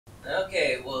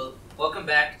Okay, well, welcome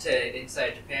back to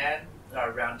Inside Japan,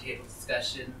 our roundtable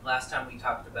discussion. Last time we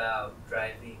talked about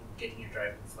driving, getting your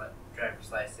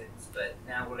driver's license, but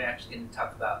now we're actually going to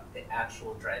talk about the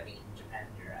actual driving in Japan,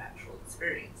 your actual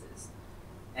experiences.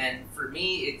 And for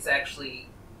me, it's actually,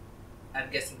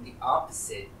 I'm guessing, the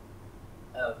opposite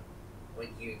of what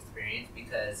you experienced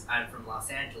because I'm from Los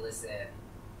Angeles and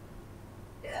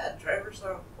yeah, drivers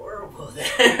are horrible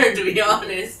there, to be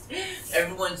honest.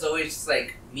 Everyone's always just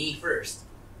like, me first.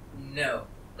 No.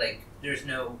 Like, there's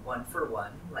no one for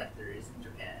one, like there is in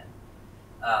Japan.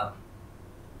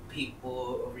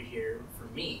 People over here,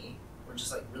 for me, were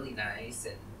just like really nice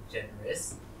and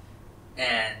generous.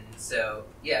 And so,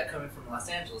 yeah, coming from Los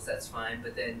Angeles, that's fine.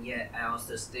 But then, yet, I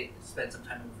also spent some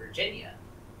time in Virginia.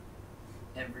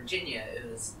 And Virginia, it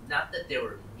was not that they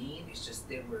were mean, it's just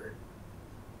they were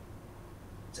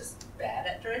just bad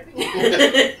at driving.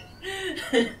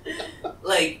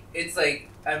 Like, it's like,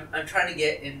 I'm trying to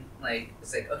get in, like,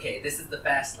 it's like, okay, this is the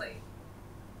fast lane.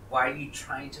 Why are you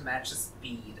trying to match the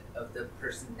speed of the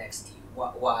person next to you?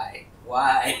 Why?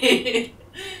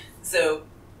 So,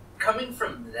 coming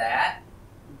from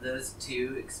those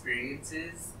two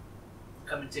experiences,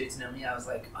 coming to Utsunomiya, I was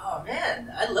like, oh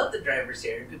man, I love the drivers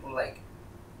here. And people were like,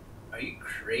 are you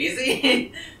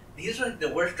crazy? These are like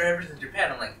the worst drivers in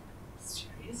Japan. I'm like,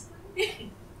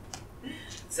 seriously?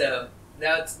 So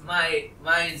now it's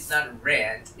mine's not a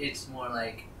rant. It's more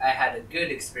like I had a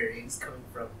good experience coming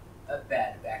from a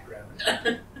bad background.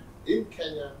 In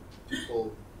Kenya,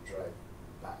 people drive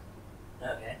bad.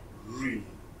 Okay.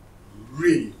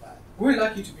 Really bad. We're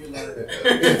lucky to be alive.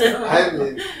 I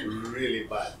mean, really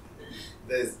bad.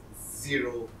 There's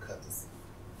zero courtesy.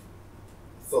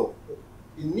 So,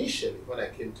 initially, when I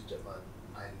came to Japan,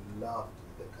 I loved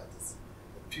the courtesy.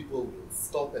 The people will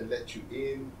stop and let you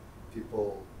in.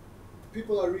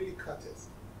 People are really courteous.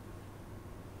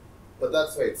 But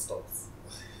that's where it stops.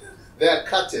 They are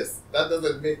courteous. That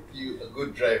doesn't make you a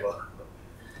good driver.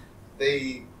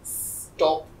 They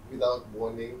stop without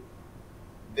warning.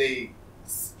 They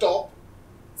stop,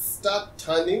 start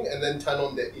turning, and then turn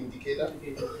on the indicator.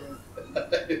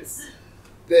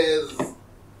 There's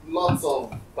lots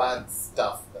of bad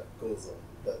stuff that goes on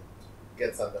that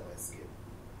gets under my skin.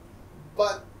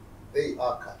 But they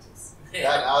are courteous. And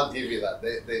I'll give you that.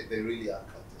 They really are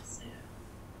courteous. Yeah.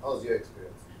 How was your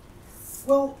experience?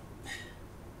 Well,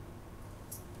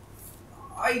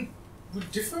 I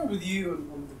would differ with you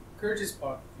on the courteous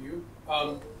part of you.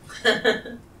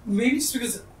 Maybe it's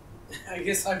because I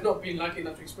guess I've not been lucky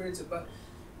enough to experience it, but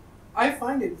I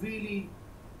find it really,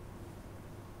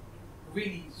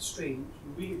 really strange,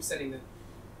 really upsetting that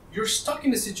you're stuck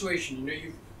in a situation,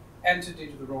 you've entered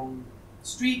into the wrong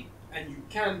street and you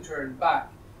can turn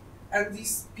back. And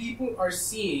these people are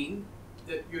seeing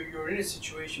that you're in a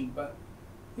situation, but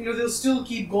they'll still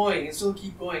keep going and still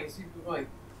keep going and still keep going.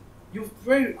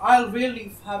 I'll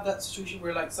rarely have that situation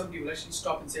where like somebody will actually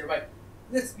stop and say, right,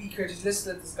 let's be courteous, let's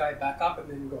let this guy back up and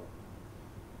then go.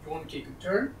 You want to take a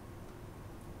turn?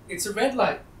 It's a red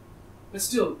light. But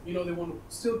still, they want to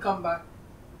still come back,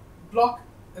 block,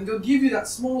 and they'll give you that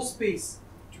small space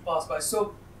to pass by.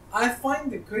 So I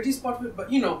find the courteous part of it, but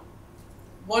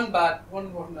one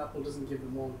rotten apple doesn't give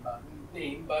them all a bad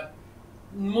name, but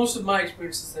most of my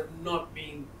experiences have not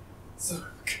been so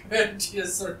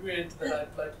courteous or weird that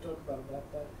I'd like to talk about that.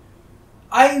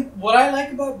 But what I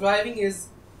like about driving is,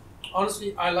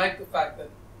 honestly, I like the fact that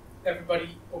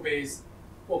everybody obeys,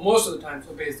 well, most of the times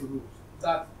obeys the rules.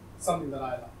 That's something that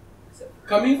I like.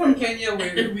 Coming from Kenya,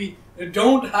 where we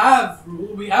don't have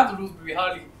rules, we have the rules, but we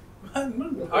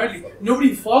hardly,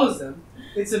 nobody follows them.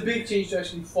 It's a big change to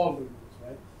actually follow the rules,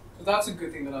 right? So that's a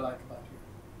good thing that I like about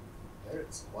here. There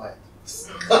it's quiet.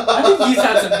 I think he's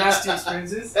had some nasty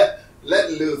experiences.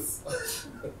 Let loose.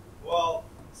 Well,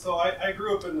 so I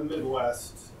grew up in the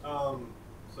Midwest,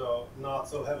 so not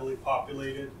so heavily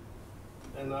populated,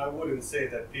 and I wouldn't say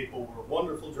that people were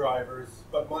wonderful drivers,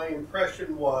 but my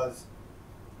impression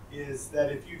is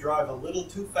that if you drive a little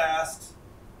too fast,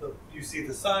 you see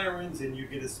the sirens and you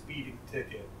get a speeding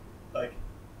ticket. Like,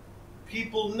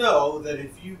 people know that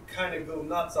if you kind of go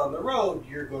nuts on the road,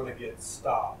 you're going to get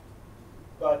stopped.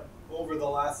 But over the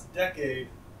last decade,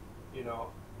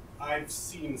 I've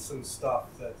seen some stuff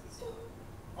that is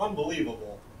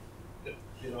unbelievable.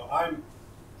 I'm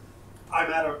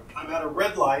at a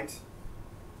red light,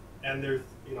 and there's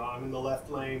I'm in the left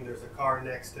lane. There's a car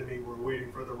next to me. We're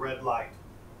waiting for the red light.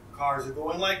 Cars are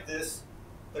going like this.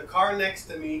 The car next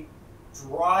to me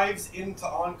drives into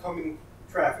oncoming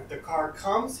traffic. The car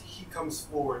comes, he comes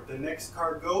forward. The next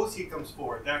car goes, he comes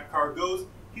forward. That car goes,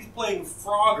 he's playing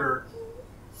Frogger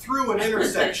through an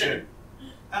intersection.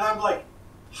 And I'm like,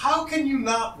 how can you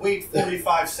not wait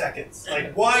 45 seconds?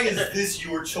 Like, why is this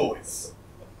your choice?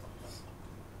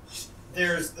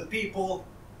 There's the people,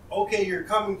 okay, you're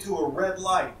coming to a red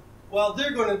light. Well,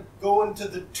 they're going to go into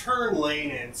the turn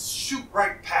lane and shoot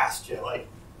right past you. Like,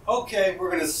 okay, we're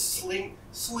going to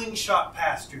slingshot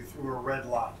past you through a red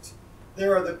light.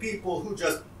 There are the people who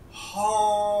just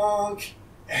honk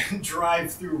and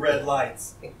drive through red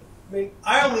lights. I mean,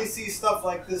 I only see stuff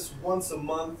like this once a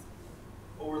month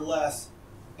or less,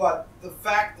 but the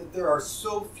fact that there are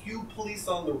so few police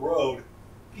on the road,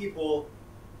 people,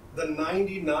 the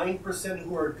 99%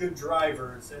 who are good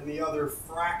drivers and the other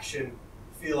fraction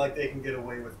feel like they can get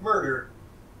away with murder.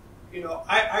 You know,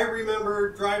 I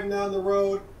remember driving down the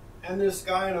road and this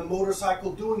guy on a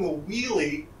motorcycle doing a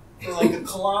wheelie for like a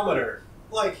kilometer.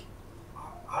 Like,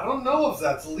 I don't know if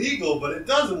that's legal, but it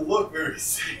doesn't look very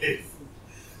safe.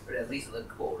 But at least it looked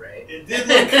cool, right? It did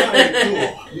look kind of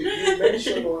cool. You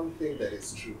mentioned one thing that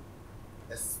is true.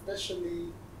 Especially,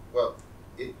 well,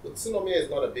 Utsunomiya is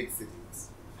not a big city. It's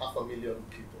 500,000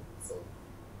 people. So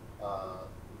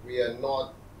we are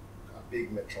not a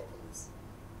big metropolis.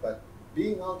 But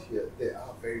being out here, there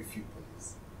are very few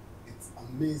police. It's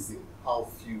amazing how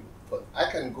few. But I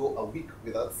can go a week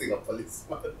without seeing a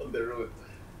policeman on the road.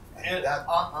 And that,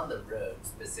 on the road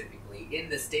specifically, in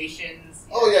the stations.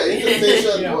 Oh yeah, in the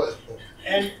station. Yeah.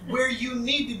 And where you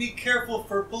need to be careful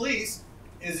for police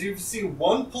is you see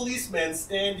one policeman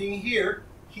standing here.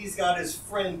 He's got his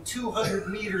friend 200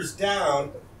 meters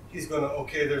down. He's going to,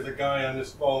 okay, there's a guy on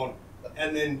his phone.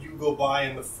 And then you go by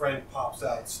and the friend pops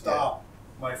out. Stop.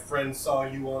 My friend saw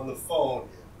you on the phone.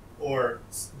 Or,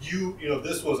 you know,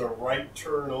 this was a right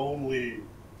turn only.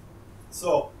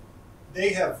 So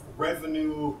they have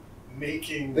revenue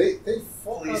making they police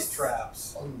focus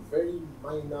traps on very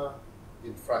minor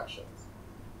infractions.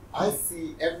 I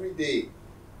see every day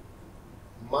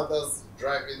mothers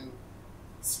driving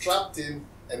strapped in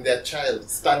and their child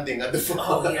standing at the front.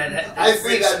 Oh yeah, that I see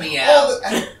freaks that me all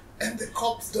out. and the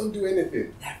cops don't do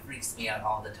anything. That freaks me out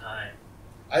all the time.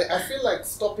 I feel like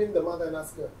stopping the mother and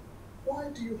ask her, why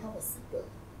do you have a seatbelt?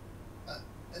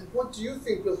 And what do you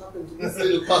think will happen to this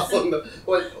little person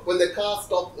when the car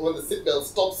stops, when the seatbelt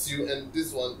stops you, and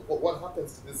this one, what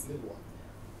happens to this little one?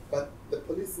 But the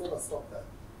police never stop that.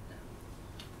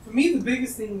 For me, the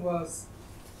biggest thing was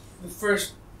the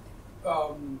first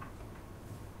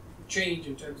change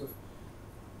in terms of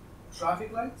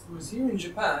traffic lights. Was here in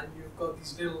Japan, you've got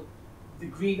these the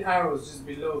green arrows just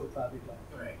below the traffic light.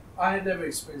 Right. I had never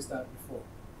experienced that before.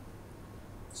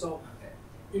 So,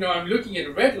 you know, I'm looking at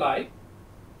a red light,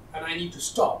 and I need to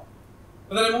stop.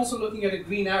 But then I'm also looking at a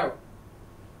green arrow.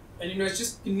 And you know, it's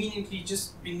just conveniently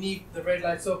just beneath the red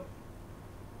light. So,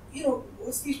 you know,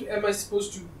 am I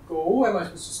supposed to go? Am I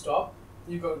supposed to stop?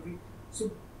 You got green. So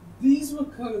these were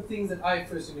kind of things that I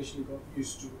first initially got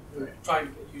used to. Trying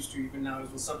to get used to even now as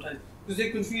well sometimes. Because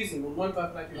they're confusing. On one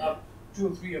traffic light you have 2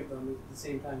 or 3 of them at the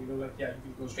same time. You know, like, yeah,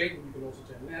 you can go straight and you can also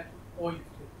turn left. Or you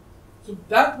can. So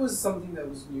that was something that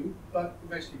was new, but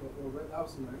eventually got over it. That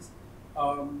was nice.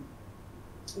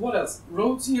 What else?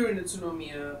 Roads here in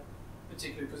Utsunomiya,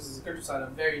 particularly because it's a countryside, are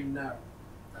very narrow.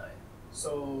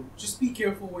 So just be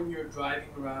careful when you're driving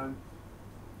around.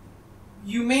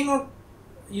 You may not,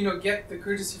 you know, get the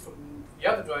courtesy from the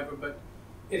other driver, but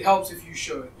it helps if you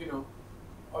show it. You know,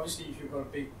 obviously if you've got a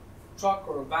big truck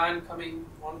or a van coming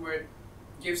onward,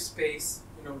 give space.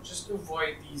 You know, just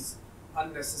avoid these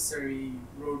unnecessary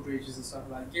road rages and stuff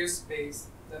like that. Give space,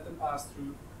 let them pass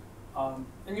through,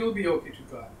 and you'll be okay to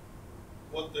drive.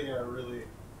 One thing I really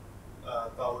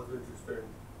thought was interesting,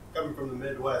 coming from the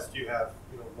Midwest, you have,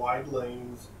 you know, wide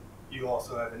lanes. You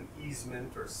also have an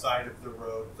easement or side of the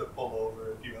road to pull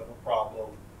over if you have a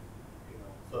problem. You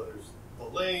know, so there's the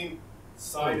lane,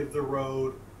 side of the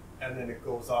road, and then it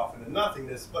goes off into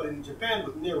nothingness. But in Japan,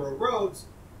 with narrow roads,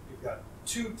 you've got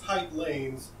 2 tight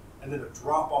lanes and then a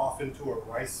drop off into a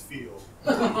rice field.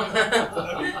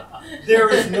 I mean, there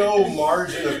is no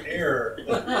margin of error.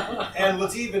 And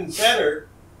what's even better,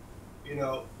 you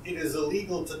know, it is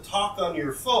illegal to talk on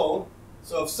your phone.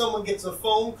 So if someone gets a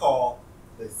phone call,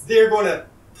 they're going to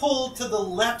pull to the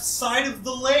left side of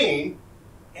the lane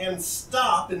and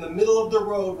stop in the middle of the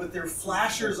road with their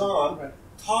flashers on,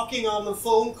 talking on the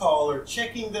phone call or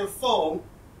checking their phone.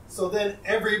 So then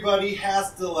everybody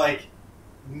has to, like,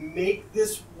 make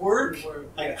this work.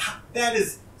 Like, that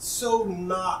is so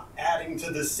not adding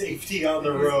to the safety on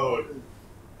the road.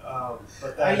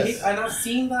 But I've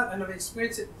seen that and I've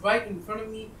experienced it right in front of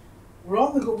me. We're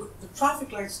on the go. The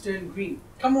traffic lights turn green.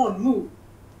 Come on, move.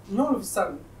 And all of a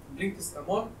sudden, blinkers come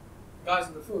on. Guys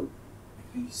on the phone.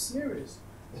 Are you serious?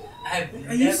 I've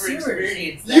Are you never serious?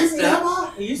 experienced that You've stuff. never?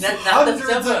 Not the Hundreds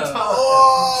cell of phone. times.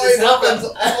 Oh, The it cell happens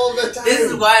phone. all the time. This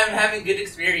is why I'm having good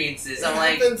experiences. It I'm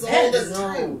like, happens man, all the this-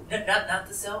 time.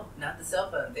 no, not the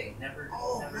cell phone thing. Never,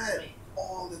 Oh, never man. for me.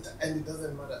 All the time. And it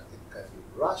doesn't matter. It can be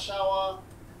rush hour.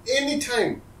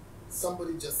 Anytime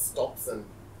somebody just stops and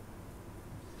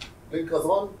blinkers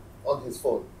on his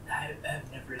phone.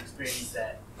 I've never experienced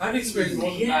that. I've experienced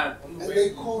more than Yeah. that on the And way.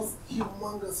 they cause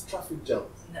humongous traffic jams.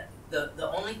 No,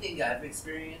 the only thing I've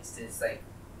experienced is like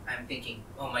I'm thinking,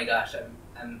 oh my gosh,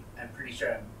 I'm pretty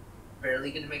sure I'm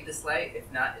barely gonna make this light.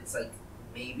 If not, it's like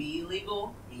maybe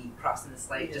illegal. Me crossing this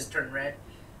light Yeah. just turned red.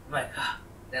 I'm like, ah.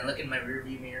 Then look in my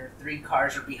rearview mirror. 3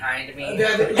 cars are behind me.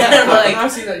 Yeah, I'm like, I've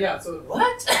seen that. Yeah, so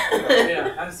what?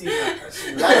 yeah, I've seen that. I've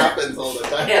seen That that. happens all the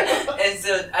time. Yeah, and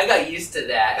so I got used to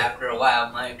that after a while.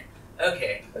 I'm like,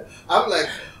 okay, I'm like,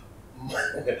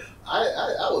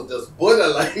 I was just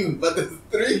borderline, but there's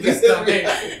 3 Just guys okay.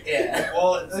 behind. yeah.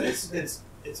 Well,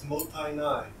 it's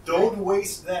multi-9. Don't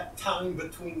waste that time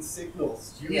between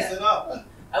signals. Use Yeah. it up.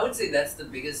 I would say that's the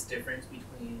biggest difference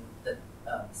between the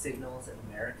signals in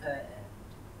America and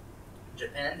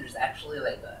Japan. There's actually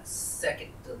like a second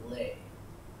delay,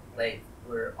 like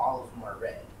where all of them are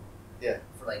red. Yeah.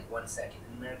 For like 1 second.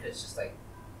 In America, it's just like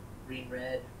green,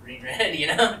 red, you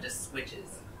know, just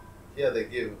switches. Here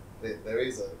there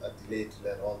is a delay to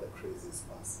let all the crazies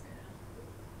pass.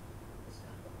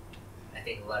 I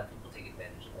think a lot of people take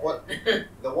advantage of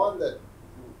that. What?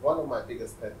 One of my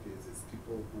biggest pet peeves is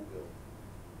people who will,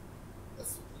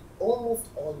 almost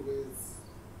always,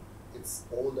 it's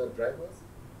older drivers,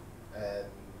 and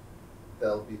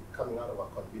they'll be coming out of a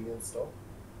convenience store,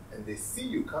 and they see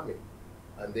you coming,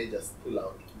 and they just pull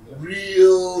out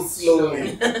real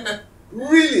slowly,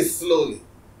 really slowly.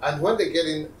 And when they get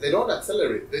in, they don't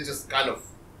accelerate, they just kind of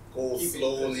go Keep it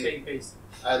slowly. same pace.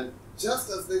 And just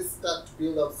as they start to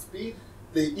build up speed,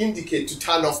 they indicate to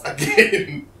turn off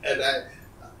again. And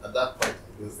at that point,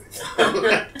 I lose it. I'm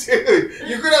like, dude,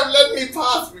 you could have let me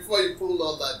pass before you pulled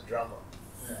all that drama.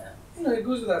 Yeah. You know, it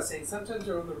goes without saying, sometimes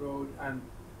you're on the road and,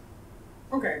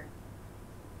 okay,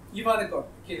 you've either got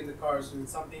a kid in the car is doing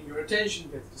something, your attention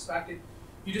gets distracted,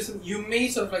 you do something, you may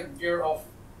sort of like veer off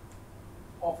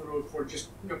the road for just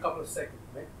a couple of seconds,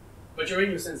 right? But you're in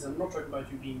your senses. I'm not talking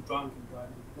about you being drunk and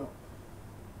driving, no.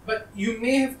 But you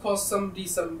may have caused somebody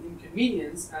some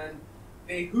inconvenience and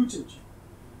they hooted you.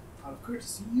 Out of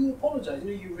courtesy, you apologize.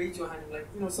 You raise your hand and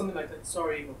like, something like that,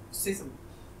 sorry, or say something.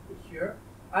 But here,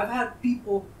 I've had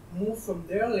people move from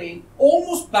their lane,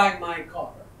 almost bang my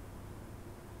car.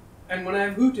 And when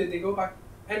I've hooted, they go back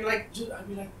and like, I'd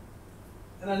be like,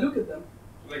 and I look at them,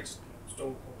 like just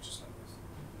stone cold, just like this.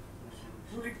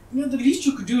 I'm like, the least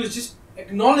you could do is just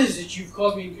acknowledge that you've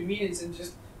caused me inconvenience and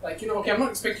just like, okay, I'm not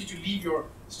expecting you to leave your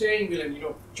steering wheel and,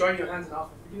 join your hands and ask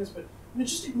for forgiveness, but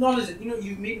just acknowledge that,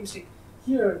 you've made a mistake.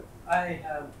 Here, I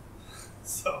have.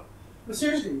 So, But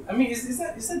seriously, I mean, is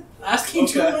that asking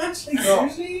too Okay. much? Like, No.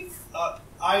 seriously?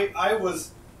 I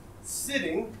was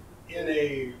sitting in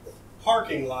a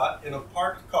parking lot in a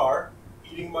parked car,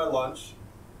 eating my lunch,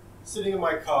 sitting in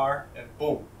my car, and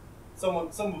boom,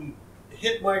 someone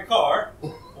hit my car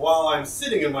while I'm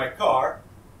sitting in my car,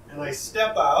 and I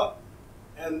step out,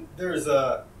 and there's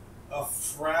a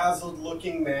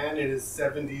frazzled-looking man in his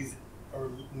 70s or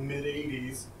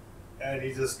mid-80s, and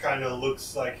he just kind of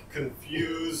looks like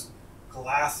confused,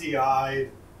 glassy-eyed,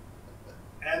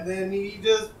 and then he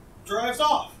just drives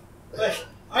off. Like,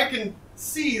 I can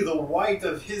see the white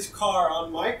of his car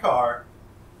on my car.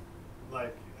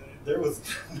 Like, there was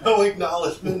no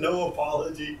acknowledgement, no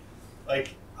apology.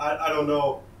 Like, I don't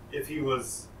know if he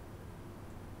was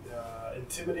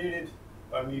intimidated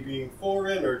by me being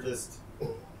foreign or just,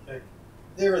 like,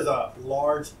 there is a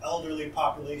large elderly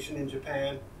population in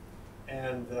Japan,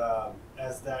 and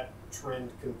as that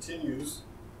trend continues,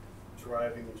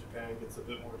 driving in Japan gets a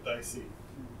bit more dicey.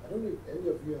 I don't know if any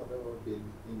of you have ever been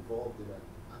involved in an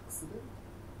accident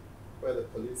where the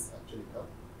police actually come.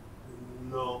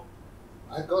 No.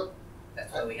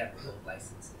 That's why we have gold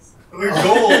licenses. We're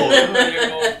gold!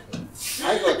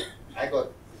 I got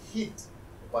hit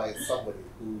by somebody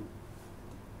who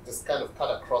just kind of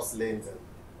cut across lanes and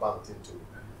bumped into me.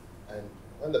 And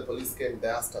when the police came, they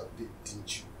asked her,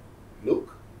 didn't you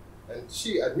look? And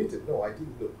she admitted, no, I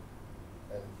didn't look.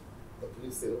 And the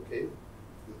police said, okay,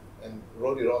 and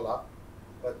wrote it all up.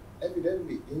 But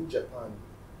evidently in Japan,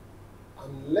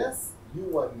 unless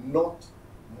you are not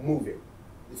moving,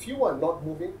 if you are not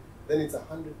moving, then it's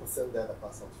 100% the other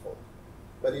person's fault.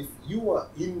 But if you are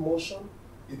in motion,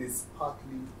 it is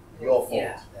partly your fault.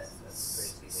 Yeah,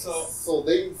 that's crazy. So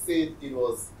they said it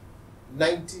was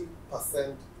 90%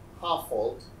 her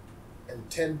fault and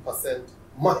 10%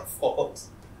 my fault.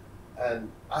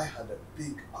 And I had a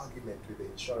big argument with the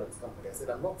insurance company. I said,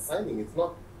 I'm not signing,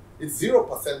 it's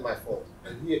 0% my fault.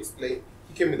 And he explained,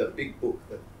 he came with a big book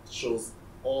that shows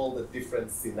all the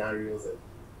different scenarios and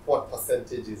what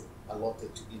percentage is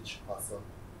allotted to each person.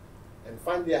 And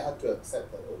finally I had to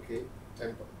accept that, okay,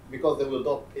 10%, because they will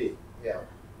not pay, yeah.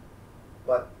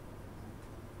 But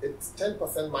it's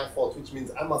 10% my fault, which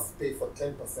means I must pay for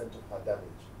 10% of her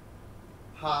damage.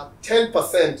 Her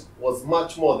 10% was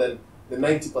much more than the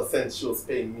 90% she was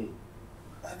paying me.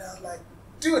 And I was like,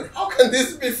 dude, how can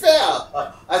this be fair?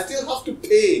 I still have to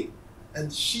pay.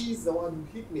 And she's the one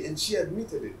who hit me, and she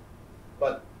admitted it.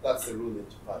 But that's the rule in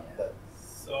Japan. Yeah.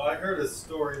 So I heard a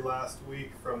story last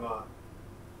week from a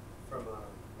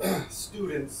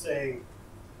student saying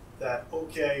that,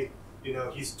 okay, you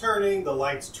know, he's turning, the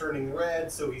light's turning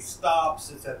red, so he stops,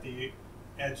 it's at the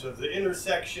edge of the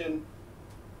intersection,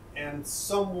 and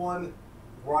someone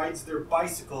rides their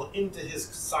bicycle into his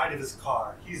side of his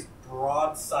car. He's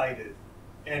broadsided,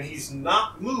 and he's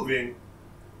not moving,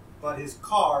 but his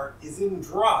car is in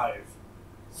drive,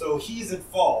 so he's at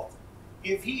fault.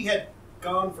 If he had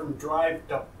gone from drive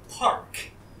to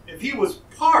park, if he was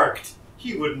parked,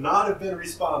 he would not have been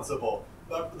responsible.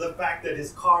 But the fact that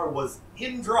his car was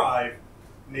in drive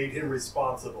made him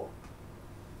responsible.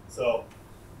 So,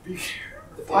 be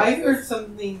careful. I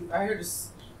heard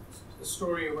a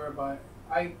story whereby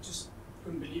I just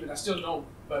couldn't believe it. I still don't.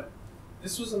 But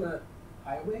this was on a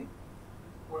highway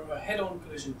where a head-on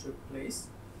collision took place.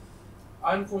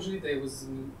 Unfortunately, there was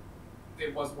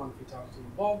one fatality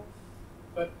involved.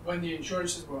 But when the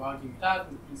insurances were arguing it out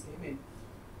and the police came in,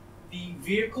 the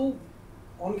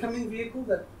oncoming vehicle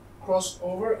that crossed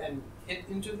over and hit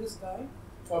into this guy,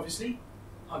 obviously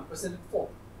 100% at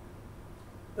fault.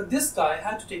 But this guy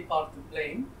had to take part of the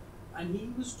blame, and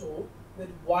he was told that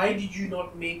why did you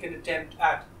not make an attempt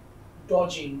at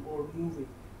dodging or moving?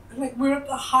 And like, we're on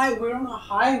a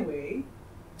highway,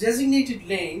 designated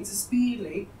lanes, a speed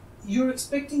lane. You're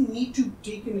expecting me to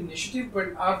take an initiative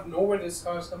when out of nowhere this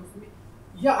car is coming for me?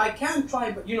 Yeah, I can try,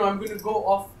 but I'm going to go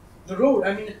off the road.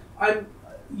 I mean,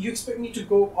 you expect me to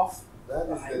go off That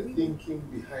the is highway? the thinking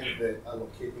behind the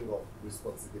allocating of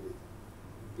responsibility.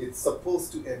 It's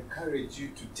supposed to encourage you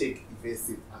to take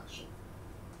evasive action,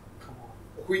 Come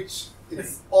on. which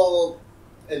it's all,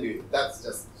 anyway, that's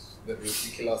just the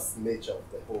ridiculous nature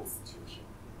of the whole situation.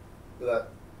 That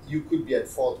you could be at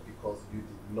fault because you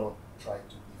did not try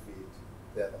to evade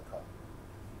the other car.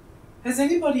 Has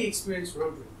anybody experienced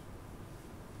road rage?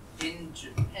 In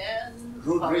Japan,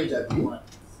 Road probably rage at me?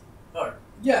 once. Or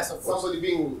Yes, of course. Somebody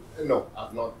being, no,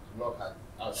 I've not had.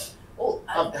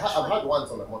 I've had once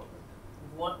on a motorbike.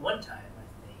 one time,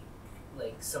 I think,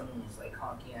 like someone was like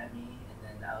honking at me, and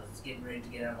then I was getting ready to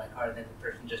get out of my car, and then the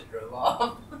person just drove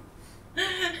off.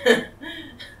 I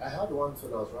had once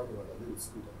when I was riding on a little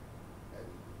scooter, and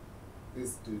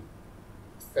this dude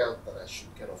felt that I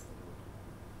should get off the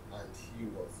road, and he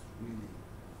was really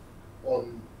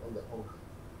on the honker.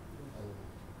 And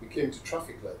we came to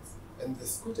traffic lights, and the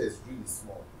scooter is really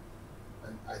small,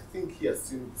 and I think he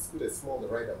assumed the scooter is small, the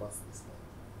rider must be small.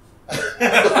 So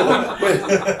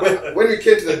when we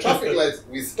came to the traffic lights,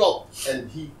 we stopped, and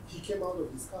he came out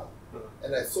of his car,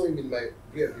 and I saw him in my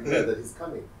rear view mirror that he's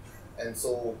coming, and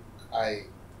so I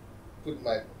put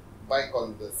my bike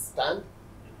on the stand,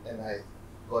 and I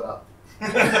got up,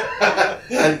 and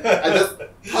I just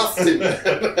passed him,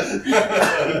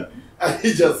 and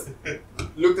he just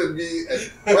looked at me,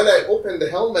 and when I opened the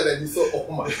helmet, and he saw,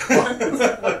 oh my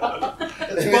god,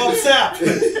 It's Bob Sapp.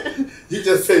 he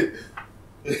just said,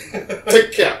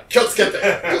 take care, just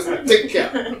take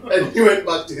care. And he went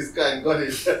back to his car and got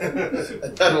it.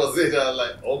 And that was it. I was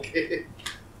like, okay.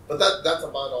 But that's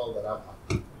about all that I've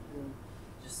had.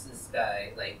 Just this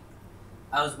guy, like,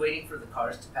 I was waiting for the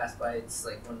cars to pass by. It's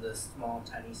like one of those small,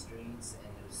 tiny streets,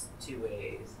 and it was 2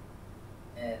 ways.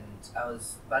 And I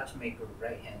was about to make a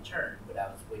right-hand turn, but I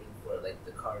was waiting for like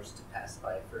the cars to pass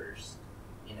by first,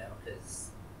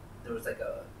 because there was like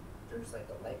a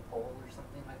light pole or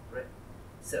something like that.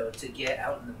 So to get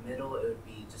out in the middle, it would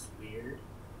be just weird.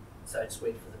 So I just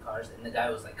waited for the cars, and the guy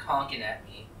was like honking at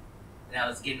me, and I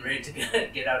was getting ready to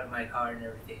get out of my car and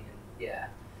everything. And yeah,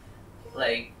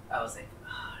 like I was like,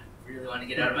 oh, I really want to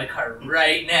get out of my car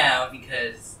right now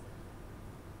because,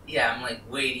 yeah, I'm like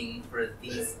waiting for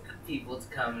these people to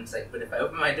come. And it's like, but if I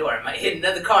open my door, I might hit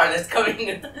another car that's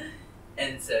coming.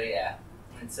 And so yeah,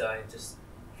 and so I just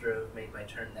made my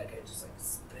turn. That guy just like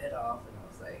sped off, and I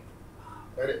was like.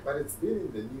 But it's been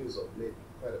in the news of late,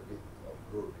 quite a bit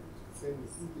of road rage. It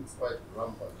seems it's quite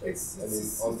rampant.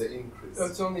 It's on the increase.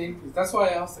 It's on the increase. That's why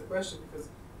I asked the question, because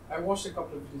I watched a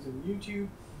couple of videos on YouTube,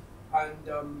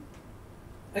 and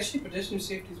actually pedestrian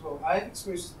safety as well. I have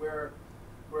experiences where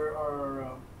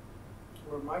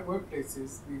my workplace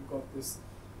is, we've got this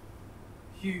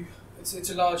huge. It's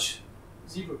a large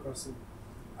zebra crossing,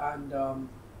 and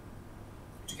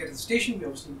to get to the station, we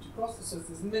obviously need to cross this. So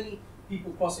there's many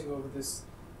people crossing over this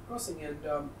crossing,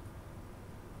 and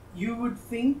you would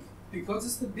think because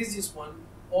it's the busiest one,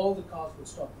 all the cars would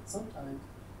stop. But sometimes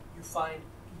you find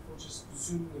people just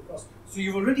zooming across. So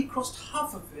you've already crossed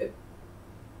half of it,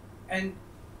 and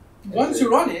once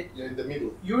you're on it, you're in the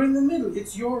middle. You're in the middle.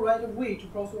 It's your right of way to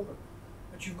cross over,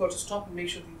 but you've got to stop and make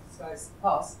sure these guys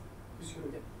pass, because you're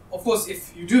gonna get. Of course,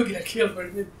 if you do get killed, but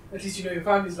at least you know your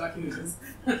family's lucky, because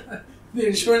the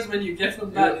insurance money you get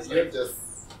from that is you're like.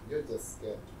 you're just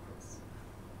scared to cross.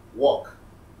 Walk.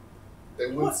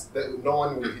 No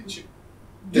one will hit you.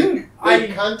 Dude, they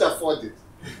can't afford it.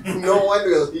 No one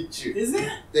will hit you. Is it?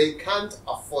 They can't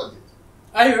afford it.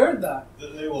 I heard that.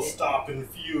 They will stop and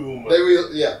fume. They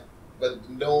will, yeah, but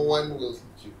no one will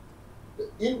hit you.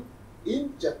 But in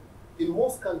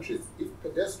most countries, if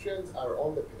pedestrians are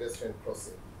on the pedestrian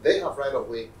crossing, they have right of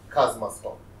way. Cars must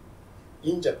stop.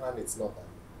 In Japan, it's not that.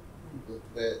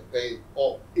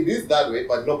 It is that way,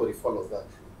 but nobody follows that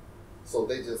rule. So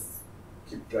they just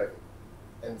keep driving,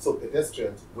 and so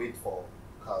pedestrians wait for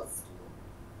cars to move.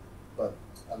 But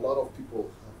a lot of people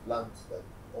have learned that,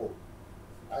 oh,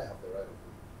 I have the right of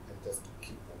way, and just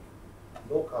keep moving.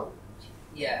 No car will hit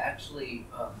you. Yeah, actually,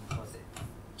 what was it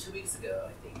 2 weeks ago?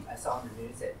 I think I saw on the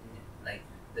news that, like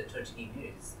the Tochigi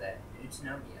news, that in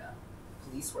Utsunomiya,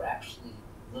 police were actually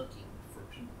looking for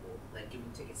people, like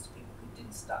giving tickets to people who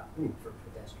didn't stop for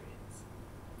pedestrians.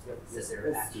 Yep, So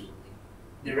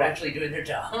they were actually doing their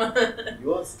job.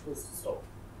 You are supposed to stop,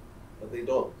 but they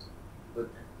don't. But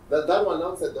that one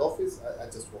announced at the office, I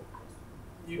just walk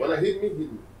across. When I hit me.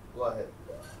 Go ahead.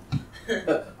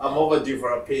 I'm overdue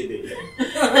for a payday.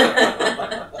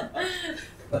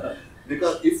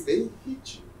 Because if they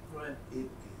hit you, Right.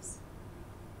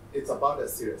 it's about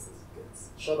as serious as it gets.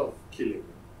 Short of killing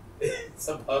you, it's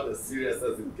about as serious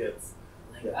as it gets.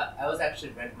 Like, I was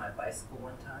actually renting my bicycle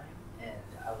one time,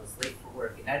 and I was late for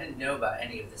work, and I didn't know about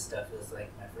any of this stuff. It was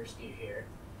like my first year here,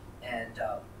 and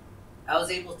I was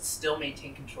able to still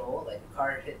maintain control. Like, the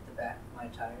car hit the back of my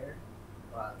tire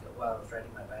while I was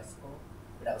riding my bicycle,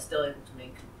 but I was still able to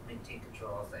maintain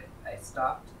control. I was like, I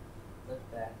stopped,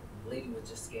 looked back, and the lady was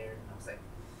just scared, and I was like,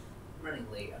 I'm running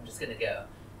late. I'm just gonna go.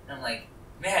 And I'm like,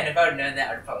 man, if I would have known that,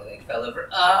 I would have probably like fell over.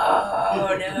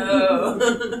 Oh no!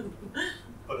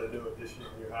 Put a new addition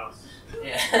in your house.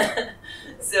 Yeah.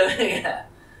 So yeah,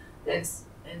 and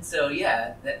so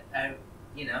yeah, that but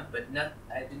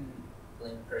I didn't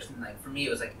blame the person. Like, for me, it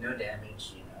was like no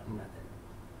damage, nothing,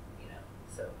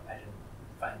 So I didn't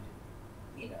find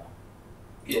it,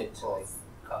 good to like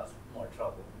cause more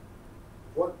trouble.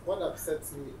 What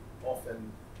upsets me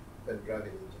often when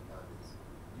driving in Japan is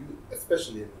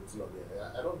especially in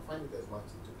Utsunomiya. I don't find it as much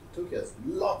in Tokyo. Tokyo has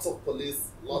lots of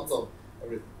police, lots of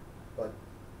everything, but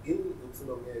in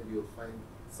Utsunomiya you'll find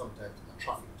sometimes a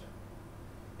traffic jam,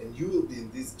 and you will be in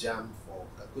this jam for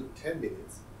a good 10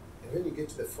 minutes, and when you get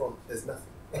to the front, there's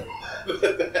nothing.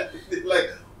 Like,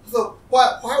 so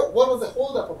what was the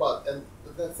hold up about? And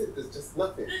that's it. There's just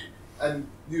nothing, and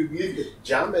you leave the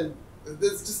jam, and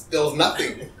there was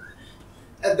nothing,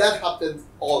 and that happens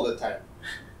all the time.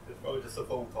 It's probably just a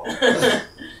phone call.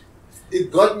 It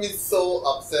got me so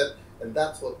upset, and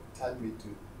that's what turned me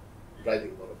to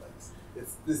riding motorbikes.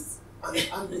 It's this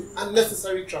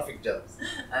unnecessary traffic jams.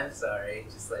 I'm sorry,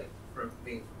 just like from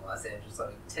being from Los Angeles,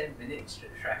 like 10 minutes to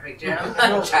traffic jam,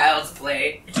 child's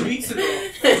play. 2 weeks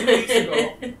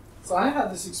ago. So I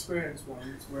had this experience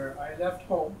once where I left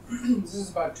home. This is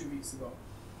about 2 weeks ago,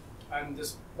 and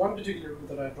this one particular route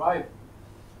that I drive,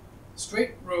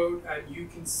 straight road, and you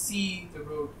can see the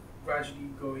road gradually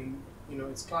going.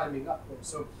 It's climbing upwards.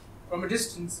 So from a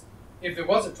distance, if there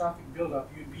was a traffic buildup,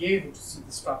 you'd be able to see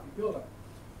this traffic buildup.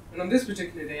 And on this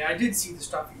particular day, I did see this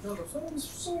traffic buildup. So I was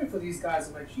sorry for these guys.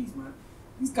 I'm like, geez, man,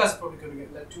 these guys are probably going to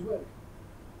get led to work.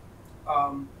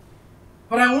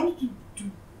 But I wanted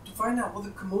to find out what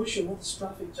the commotion, what this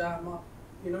traffic jam up,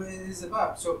 is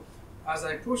about. So as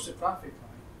I approached the traffic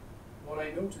light, what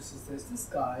I noticed is there's this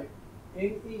guy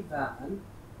in a van,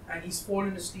 and he's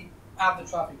fallen asleep at the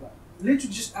traffic light.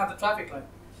 Literally just at the traffic light.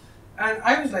 And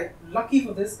I was like, lucky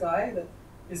for this guy that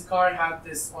his car had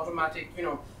this automatic,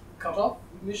 cut-off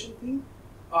ignition thing.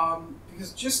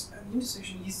 Because just at the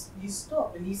intersection, he's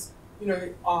stopped, and he's,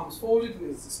 arms folded, and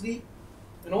he's asleep.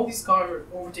 And all these cars are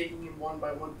overtaking him one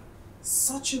by one.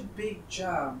 Such a big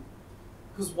jam.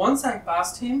 Because once I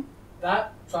passed him,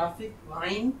 that traffic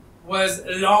line was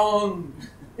long.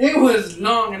 It was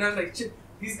long, and I was like, shit,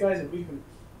 these guys are really good.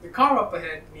 The car up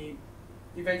ahead of me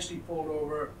eventually pulled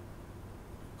over.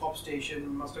 Cop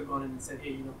station must have gone in and said,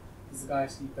 hey, you know, this guy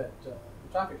asleep at the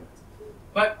traffic lights.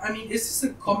 But I mean, is this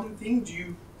a common thing? Do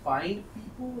you find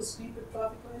people asleep at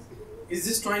traffic lights? Is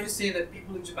this trying to say that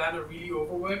people in Japan are really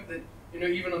overworked, that, you know,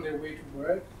 even on their way to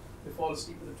work, they fall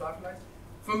asleep at the traffic lights?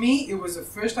 For me, it was a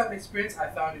first time experience. I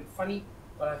found it funny,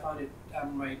 but I found it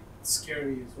downright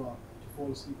scary as well, to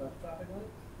fall asleep at the traffic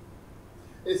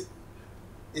light.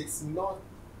 It's not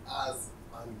as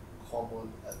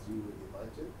uncommon as you would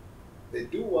imagine. They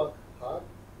do work hard,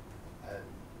 and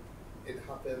it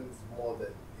happens more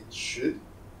than it should,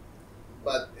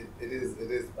 but it is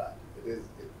bad.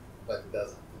 But it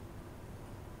does happen.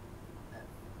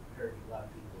 I've heard a lot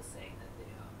of people saying that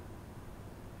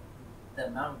the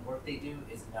amount of work they do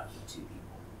is enough for 2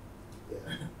 people.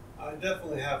 Yeah. I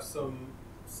definitely have some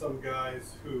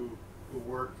guys who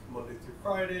work Monday through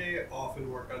Friday, often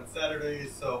work on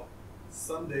Saturdays, so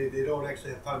Sunday they don't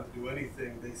actually have time to do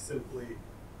anything. They simply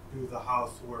do the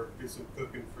housework, do some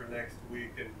cooking for next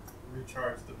week, and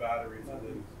recharge the batteries, and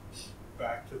then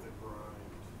back to the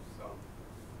grind. So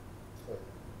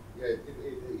Yeah, it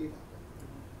happens.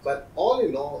 But all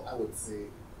in all, I would say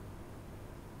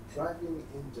driving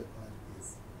in Japan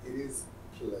is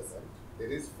pleasant.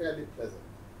 It is fairly pleasant.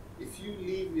 If you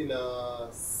live in a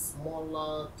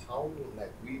smaller town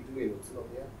like we do in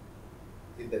Utsunomiya,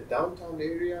 in the downtown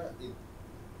area,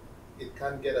 it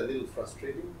can get a little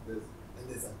frustrating.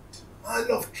 There's a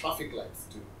ton of traffic lights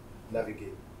to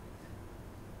navigate.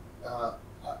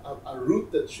 A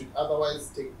route that should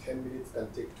otherwise take 10 minutes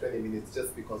can take 20 minutes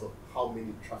just because of how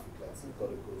many traffic lights you've got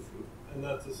to go through. And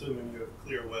that's assuming you have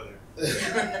clear weather.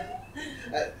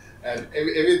 And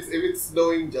if it's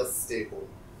snowing, just stay home.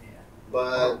 Yeah.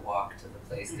 But or walk to the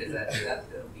place, because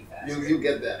that'll be faster. you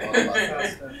get there. All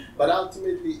faster. But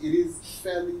ultimately, it is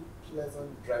fairly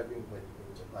pleasant driving when you're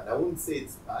in Japan. I wouldn't say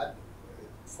it's bad.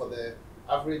 For the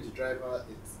average driver,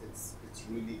 it's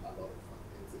really a lot of fun.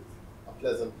 It's a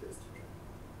pleasant place to drive.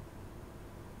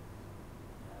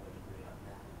 I would agree on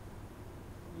that.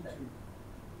 Me too.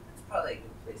 That's probably a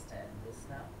good place to end this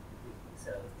now.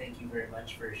 So thank you very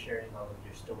much for sharing all of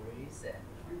your stories,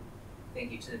 and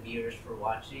thank you to the viewers for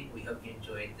watching. We hope you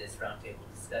enjoyed this roundtable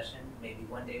discussion. Maybe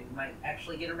one day we might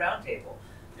actually get a roundtable.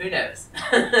 Who knows?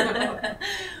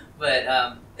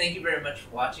 But thank you very much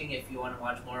for watching. If you want to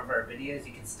watch more of our videos,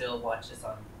 you can still watch us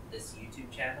on this YouTube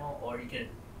channel, or you can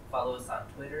follow us on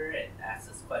Twitter and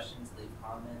ask us questions, leave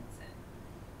comments, and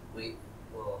we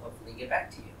will hopefully get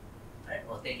back to you. All right,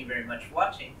 well, thank you very much for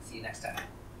watching. See you next time.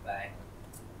 Bye.